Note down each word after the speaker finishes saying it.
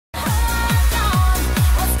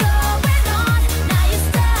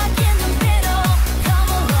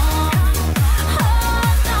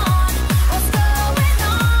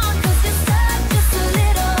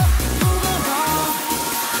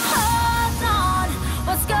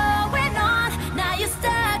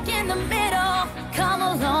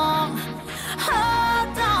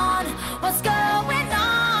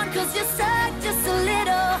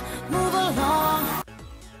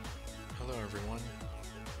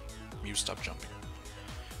you stop jumping.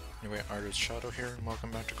 Anyway, ArdrethShadow here, and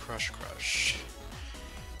welcome back to Crush Crush.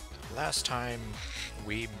 Last time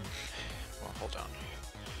we... well, hold on.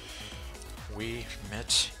 We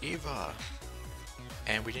met Eva,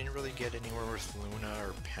 and we didn't really get anywhere with Luna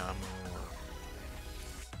or Pamu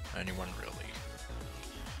or anyone really.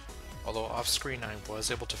 Although off-screen I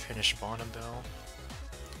was able to finish Bonnabelle,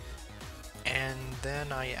 and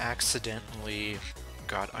then I accidentally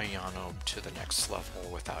got Ayano to the next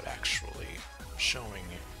level without actually showing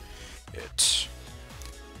it.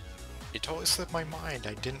 It totally slipped my mind.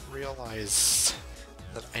 I didn't realize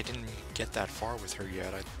that I didn't get that far with her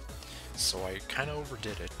yet, so I kind of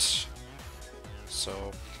overdid it.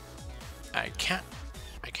 So I can't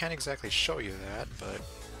exactly show you that, but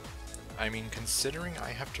I mean, considering I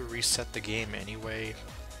have to reset the game anyway,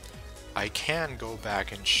 I can go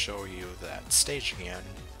back and show you that stage again.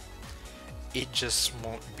 It just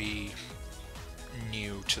won't be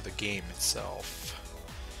new to the game itself.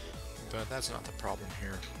 But that's not the problem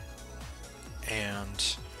here.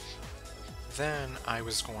 And then I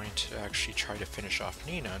was going to actually try to finish off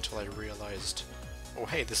Nina until I realized, oh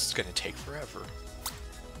hey, this is going to take forever.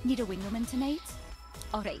 Need a wing woman tonight?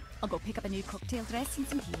 Alright, I'll go pick up a new cocktail dress and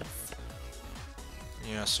some heels.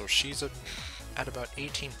 Yeah, so she's at about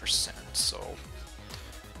 18%, so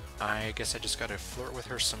I guess I just gotta flirt with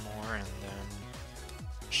her some more and then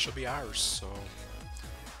she'll be ours, so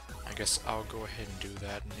I guess I'll go ahead and do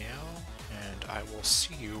that now, and I will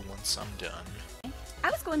see you once I'm done. I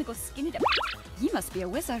was going to go skinny dip. You must be a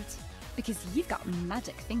wizard, because you've got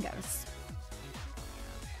magic fingers.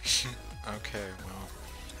 Okay, well,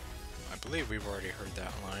 I believe we've already heard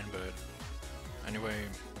that line, but anyway,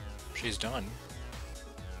 she's done.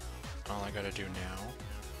 All I gotta do now.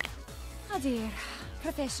 Oh dear,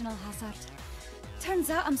 professional hazard. Turns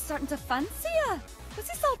out I'm starting to fancy ya. Was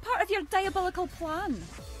this all part of your diabolical plan?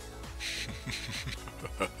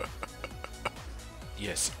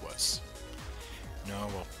 Yes, it was. No,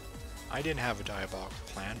 well, I didn't have a diabolical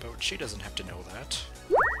plan, but she doesn't have to know that.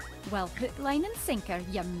 Well, hook, line and sinker,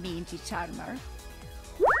 you mangy charmer.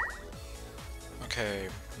 Okay,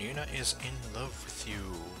 Nina is in love with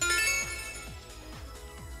you.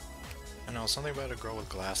 I know, something about a girl with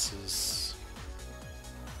glasses.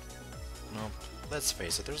 Well, let's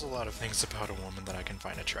face it, there's a lot of things about a woman that I can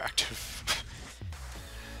find attractive.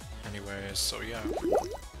 Anyways, so yeah,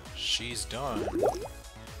 she's done.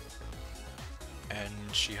 And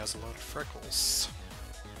she has a lot of freckles.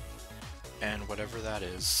 And whatever that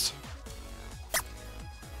is.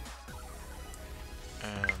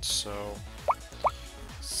 And so,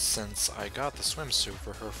 since I got the swimsuit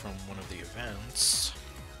for her from one of the events...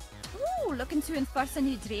 Ooh, looking to enforce a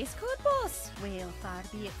new dress code, boss? Well, far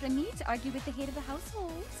be it from me to argue with the head of the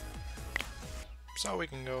household. So we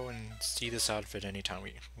can go and see this outfit anytime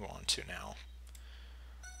we want to now.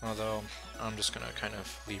 Although, I'm just gonna kind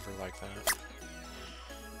of leave her like that.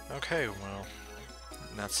 Okay, well,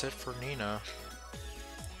 that's it for Nina.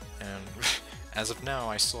 And as of now,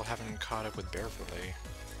 I still haven't caught up with Beverly.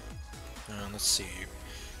 Let's see.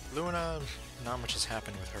 Luna, not much has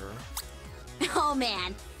happened with her. Oh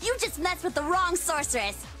man, you just messed with the wrong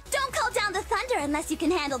sorceress! Don't call down the thunder unless you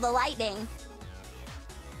can handle the lightning!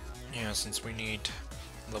 Yeah, since we need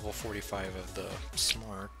level 45 of the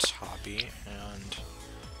smart hobby, and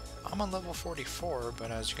I'm on level 44,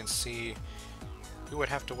 but as you can see, we would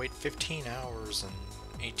have to wait 15 hours and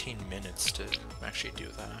 18 minutes to actually do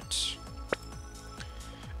that.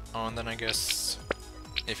 Oh, and then I guess,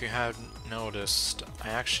 if you hadn't noticed, I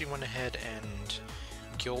actually went ahead and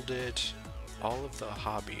gilded all of the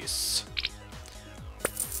hobbies.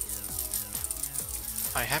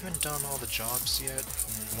 I haven't done all the jobs yet,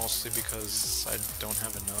 mostly because I don't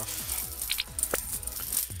have enough.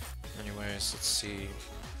 Anyways, let's see.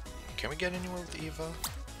 Can we get anywhere with Eva?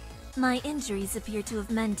 My injuries appear to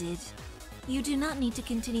have mended. You do not need to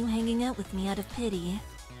continue hanging out with me out of pity.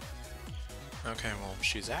 Okay, well,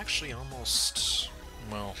 she's actually almost...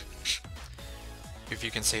 well, if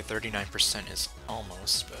you can say 39% is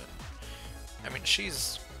almost, but... I mean,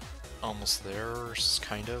 she's almost there,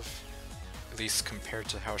 kind of. At least compared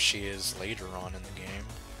to how she is later on in the game.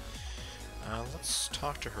 Let's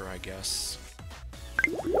talk to her, I guess.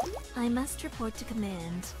 I must report to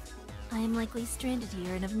command. I am likely stranded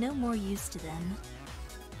here and of no more use to them.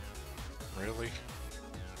 Really?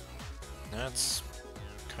 That's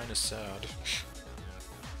kind of sad.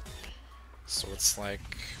 So it's like,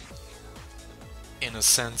 in a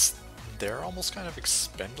sense, they're almost kind of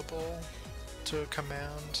expendable to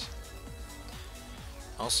command.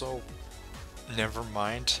 Also, never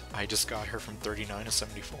mind, I just got her from 39 to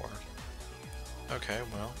 74. Okay,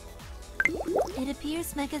 well, It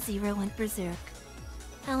appears Mecha Zero went berserk.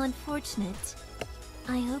 How unfortunate.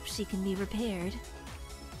 I hope she can be repaired.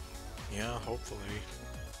 Yeah, hopefully.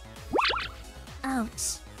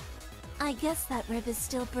 Ouch. I guess that rib is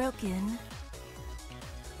still broken.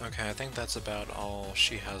 Okay, I think that's about all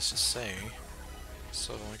she has to say.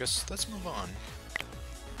 So I guess let's move on.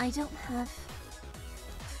 I don't have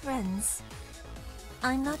friends.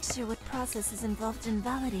 I'm not sure what process is involved in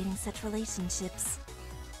validating such relationships.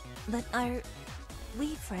 But are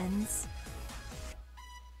we friends?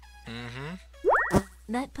 Mm-hmm.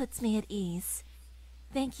 That puts me at ease.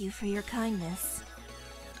 Thank you for your kindness.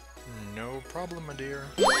 No problem, my dear.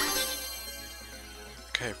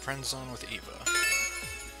 Okay, friend zone with Eva.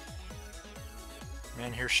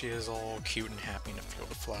 Man, here she is all cute and happy in a field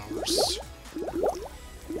of flowers.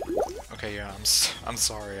 Okay, yeah, I'm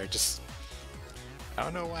sorry, I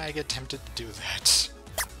don't know why I get tempted to do that.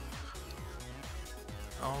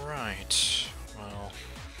 Alright, well,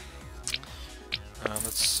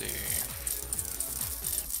 let's see.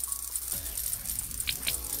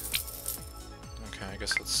 Okay, I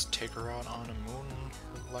guess let's take her out on a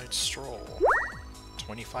moonlight stroll.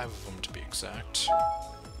 25 of them to be exact.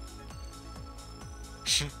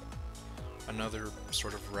 Another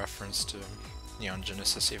sort of reference to Neon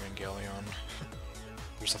Genesis Evangelion.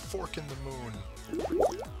 There's a fork in the moon.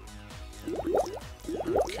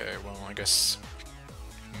 Okay, well, I guess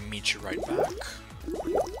meet you right back.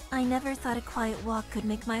 I never thought a quiet walk could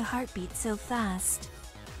make my heart beat so fast.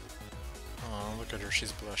 Oh, look at her,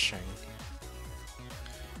 she's blushing.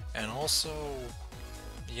 And also,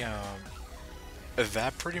 yeah,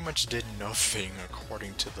 that pretty much did nothing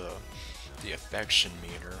according to the affection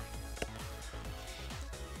meter.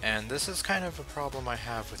 And this is kind of a problem I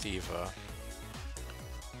have with Eva.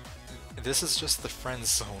 This is just the friend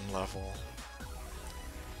zone level.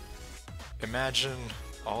 Imagine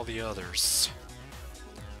all the others.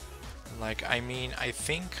 Like, I mean, I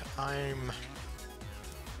think I'm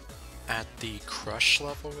at the crush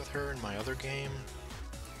level with her in my other game,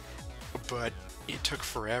 but it took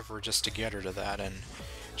forever just to get her to that, and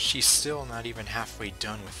she's still not even halfway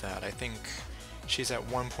done with that. I think she's at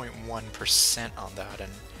 1.1% on that,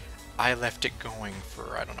 and I left it going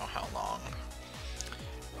for I don't know how long.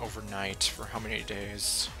 Overnight, for how many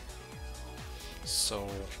days. So,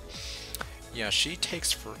 yeah, she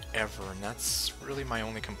takes forever, and that's really my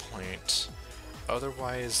only complaint.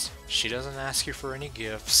 Otherwise, she doesn't ask you for any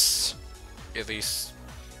gifts. At least,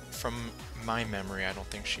 from my memory, I don't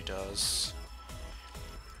think she does.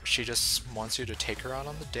 She just wants you to take her out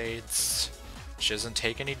on the dates. She doesn't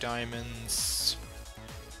take any diamonds.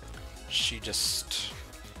 She just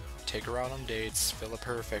take her out on dates, fill up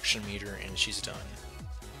her affection meter, and she's done.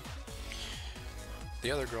 The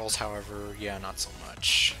other girls, however, yeah, not so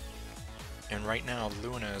much. And right now,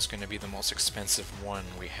 Luna is going to be the most expensive one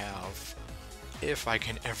we have, if I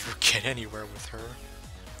can ever get anywhere with her.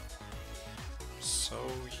 So,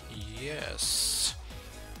 yes.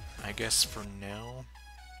 I guess for now,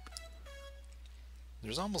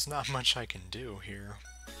 there's almost not much I can do here.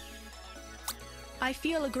 I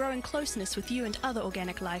feel a growing closeness with you and other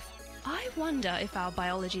organic life. I wonder if our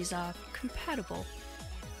biologies are compatible.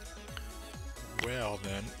 Well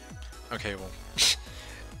then. Okay, well.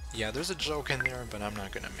 Yeah, there's a joke in there, but I'm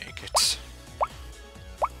not gonna make it.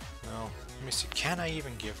 Well, let me see. Can I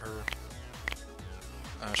even give her?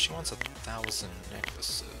 She wants 1,000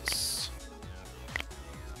 necklaces.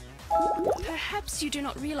 Perhaps you do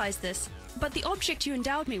not realize this, but the object you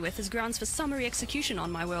endowed me with is grounds for summary execution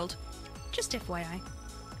on my world. Just FYI.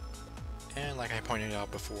 And like I pointed out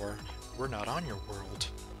before, we're not on your world,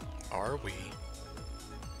 are we?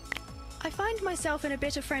 I find myself in a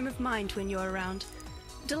better frame of mind when you're around.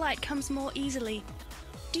 Delight comes more easily.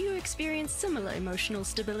 Do you experience similar emotional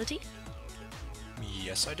stability?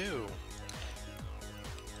 Yes, I do.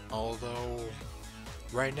 Although,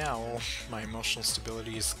 right now, my emotional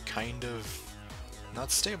stability is kind of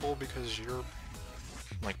not stable because you're,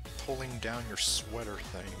 like, pulling down your sweater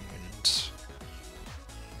thing, and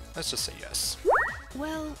let's just say yes.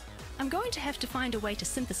 Well, I'm going to have to find a way to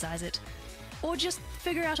synthesize it. Or just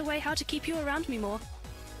figure out a way how to keep you around me more.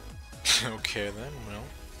 Okay then,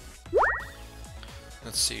 well.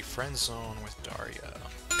 Let's see, friend zone with Daria.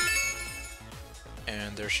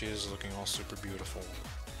 And there she is looking all super beautiful.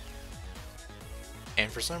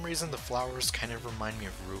 And for some reason the flowers kind of remind me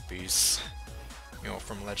of rupees. You know,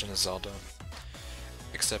 from Legend of Zelda.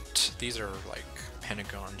 Except these are like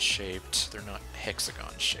pentagon shaped, they're not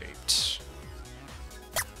hexagon shaped.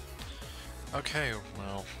 Okay,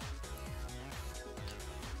 well.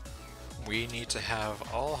 We need to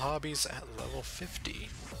have all hobbies at level 50.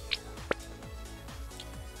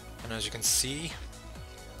 And And as you can see,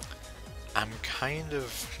 I'm kind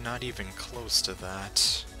of not even close to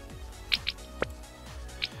that.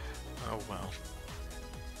 Oh well.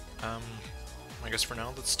 I guess for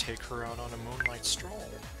now, let's take her out on a moonlight stroll.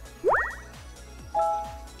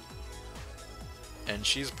 And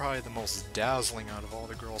she's probably the most dazzling out of all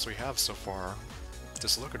the girls we have so far.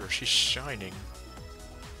 Just look at her, she's shining.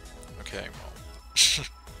 Okay, well.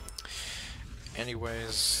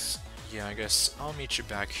 Anyways, yeah, I guess I'll meet you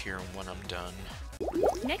back here when I'm done.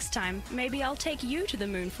 Next time, maybe I'll take you to the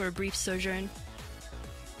moon for a brief sojourn.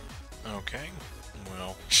 Okay,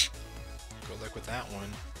 well, good luck with that one.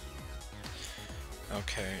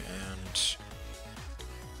 Okay, and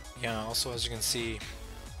yeah, also as you can see,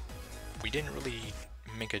 we didn't really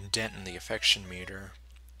make a dent in the affection meter.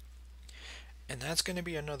 And that's going to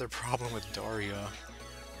be another problem with Daria,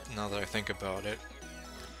 now that I think about it.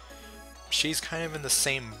 She's kind of in the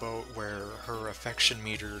same boat where her affection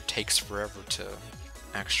meter takes forever to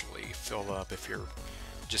actually fill up if you're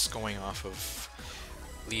just going off of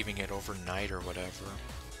leaving it overnight or whatever.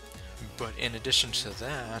 But in addition to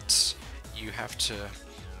that, you have to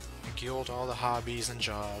guild all the hobbies and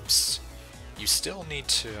jobs. You still need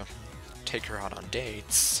to take her out on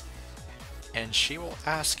dates, and she will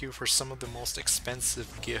ask you for some of the most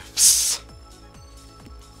expensive gifts.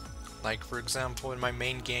 Like, for example, in my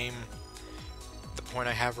main game, the point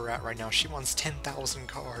I have her at right now, she wants 10,000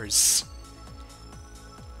 cars.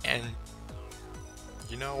 And,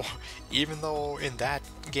 you know, even though in that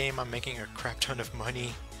game I'm making a crap ton of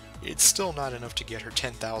money, it's still not enough to get her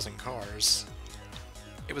 10,000 cars.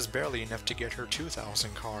 It was barely enough to get her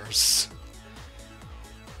 2,000 cars.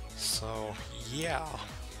 So, yeah.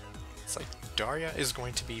 It's like, Daria is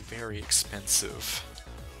going to be very expensive.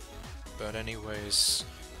 But anyways,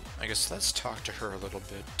 I guess let's talk to her a little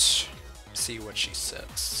bit, see what she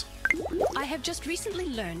says. I have just recently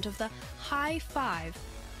learned of the high five.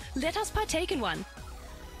 Let us partake in one.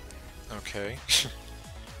 Okay.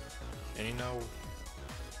 And you know,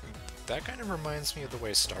 that kind of reminds me of the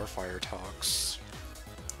way Starfire talks.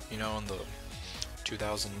 You know, in the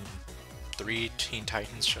 2003 Teen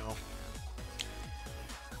Titans show.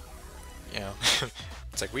 Yeah.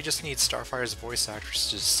 It's like, we just need Starfire's voice actress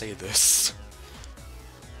to say this.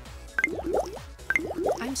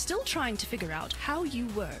 I'm still trying to figure out how you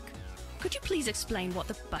work. Could you please explain what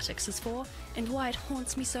the buttocks is for, and why it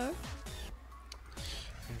haunts me so?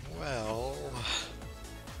 Well...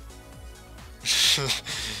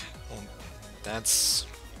 well, that's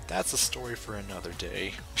a story for another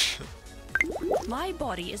day. My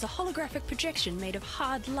body is a holographic projection made of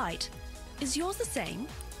hard light. Is yours the same?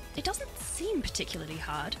 It doesn't seem particularly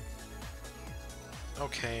hard.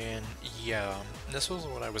 Okay, and yeah, this was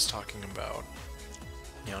what I was talking about.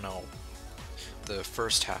 You know, the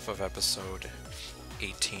first half of episode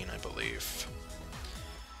 18, I believe.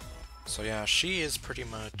 So yeah, she is pretty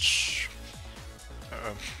much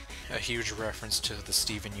a huge reference to the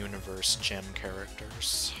Steven Universe gem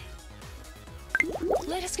characters.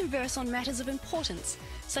 Let us converse on matters of importance,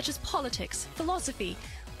 such as politics, philosophy,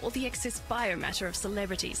 or the excess biomatter of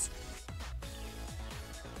celebrities.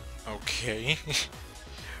 Okay.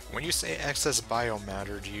 When you say excess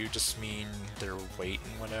biomatter, do you just mean their weight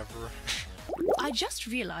and whatever? I just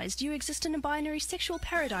realized you exist in a binary sexual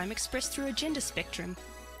paradigm expressed through a gender spectrum.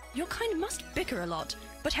 Your kind must bicker a lot,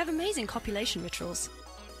 but have amazing copulation rituals.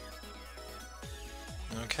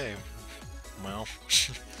 Okay, well,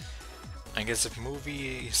 I guess if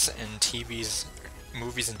movies and TVs,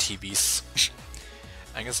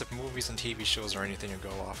 I guess if movies and TV shows are anything to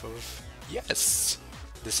go off of, yes,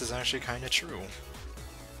 this is actually kind of true.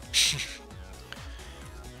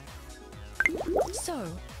 So,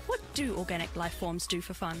 what do organic life forms do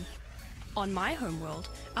for fun? On my homeworld,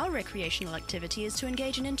 our recreational activity is to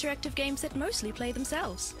engage in interactive games that mostly play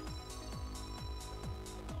themselves.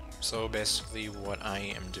 So basically what I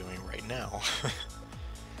am doing right now.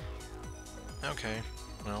 Okay,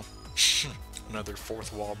 well, another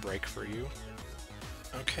fourth wall break for you.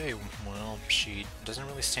 Okay, well, she doesn't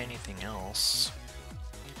really say anything else.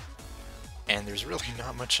 And there's really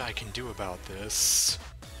not much I can do about this.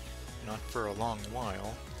 Not for a long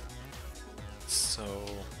while. So...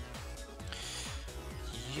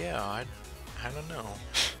 yeah, I don't know.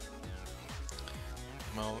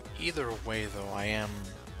 Well, either way though, I am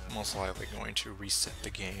most likely going to reset the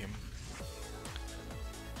game.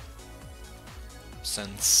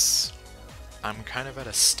 Since I'm kind of at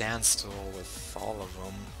a standstill with all of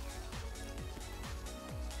them.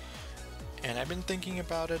 And I've been thinking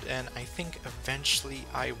about it, and I think eventually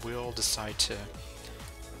I will decide to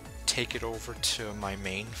take it over to my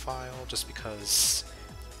main file, just because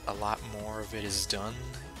a lot more of it is done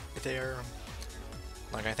there.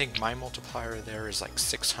 Like, I think my multiplier there is like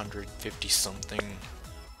 650 something.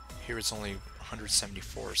 Here it's only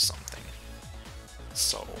 174 something.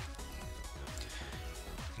 So,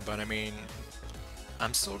 but I mean,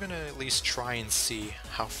 I'm still gonna at least try and see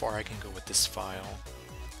how far I can go with this file.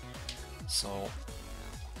 So,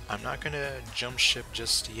 I'm not gonna jump ship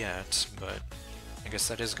just yet, but I guess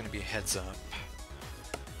that is gonna be a heads up.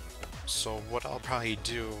 So what I'll probably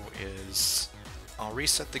do is I'll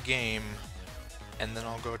reset the game, and then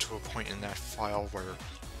I'll go to a point in that file where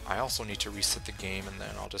I also need to reset the game, and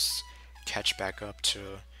then I'll just catch back up to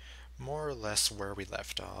more or less where we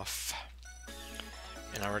left off.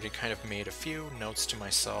 And I already kind of made a few notes to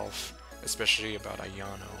myself, especially about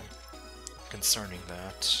Ayano, concerning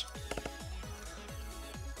that.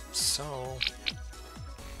 So,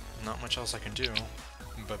 not much else I can do,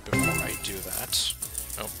 but before I do that...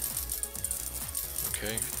 Oh.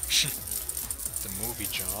 Okay. The movie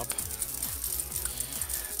job.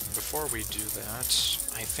 Before we do that,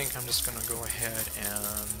 I think I'm just gonna go ahead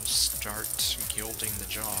and start gilding the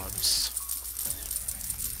jobs.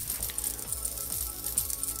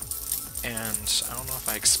 And I don't know if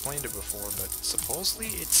I explained it before, but supposedly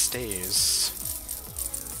it stays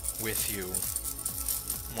with you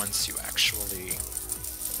once you actually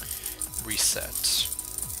reset.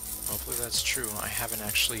 Hopefully that's true. I haven't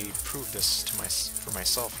actually proved this to for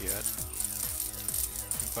myself yet.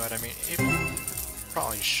 But I mean, it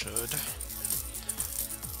probably should.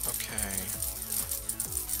 Okay.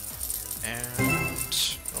 And...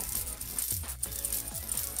 oh.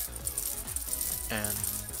 And...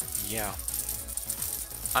 yeah.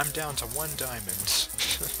 I'm down to 1 diamond.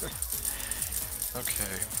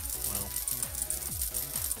 Okay, well...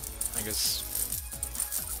 I guess...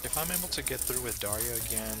 if I'm able to get through with Daria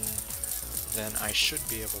again, then I should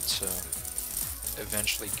be able to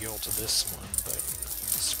eventually gild this one, but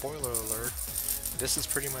spoiler alert, this is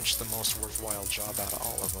pretty much the most worthwhile job out of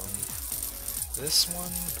all of them. This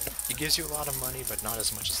one, it gives you a lot of money, but not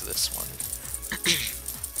as much as this one.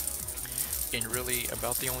 And really,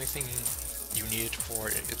 about the only thing you need it for,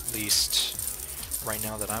 at least right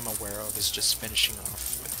now that I'm aware of, is just finishing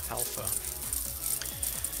off with Alpha.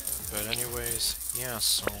 But anyways, yeah,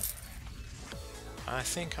 so I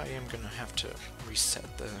think I am gonna have to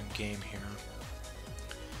reset the game here.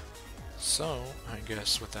 So, I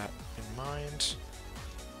guess with that in mind,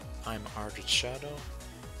 I'm ArdrethShadow,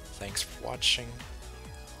 thanks for watching,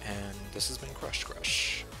 and this has been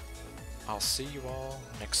Crush. I'll see you all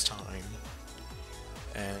next time,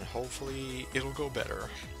 and hopefully it'll go better.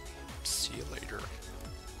 See you later.